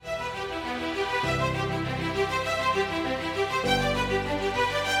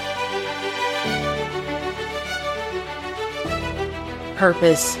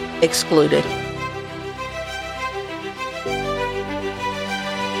Purpose Excluded.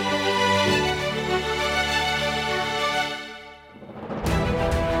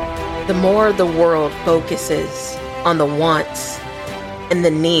 The more the world focuses on the wants and the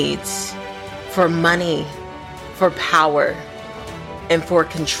needs for money, for power, and for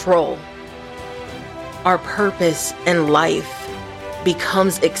control, our purpose in life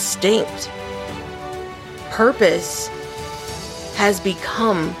becomes extinct. Purpose has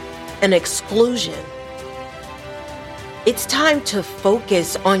become an exclusion. It's time to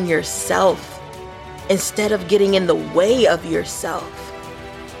focus on yourself instead of getting in the way of yourself.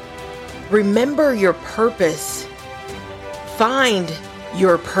 Remember your purpose. Find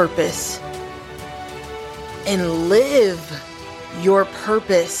your purpose. And live your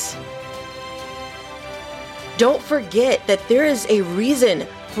purpose. Don't forget that there is a reason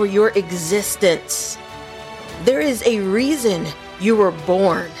for your existence. There is a reason you were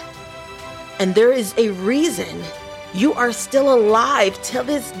born. And there is a reason you are still alive till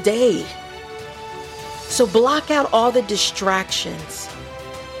this day. So block out all the distractions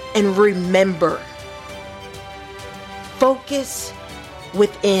and remember, focus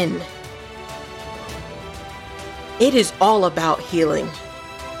within. It is all about healing.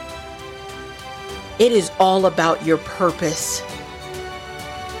 It is all about your purpose.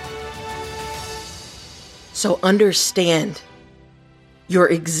 So understand your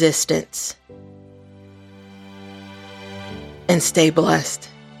existence and stay blessed.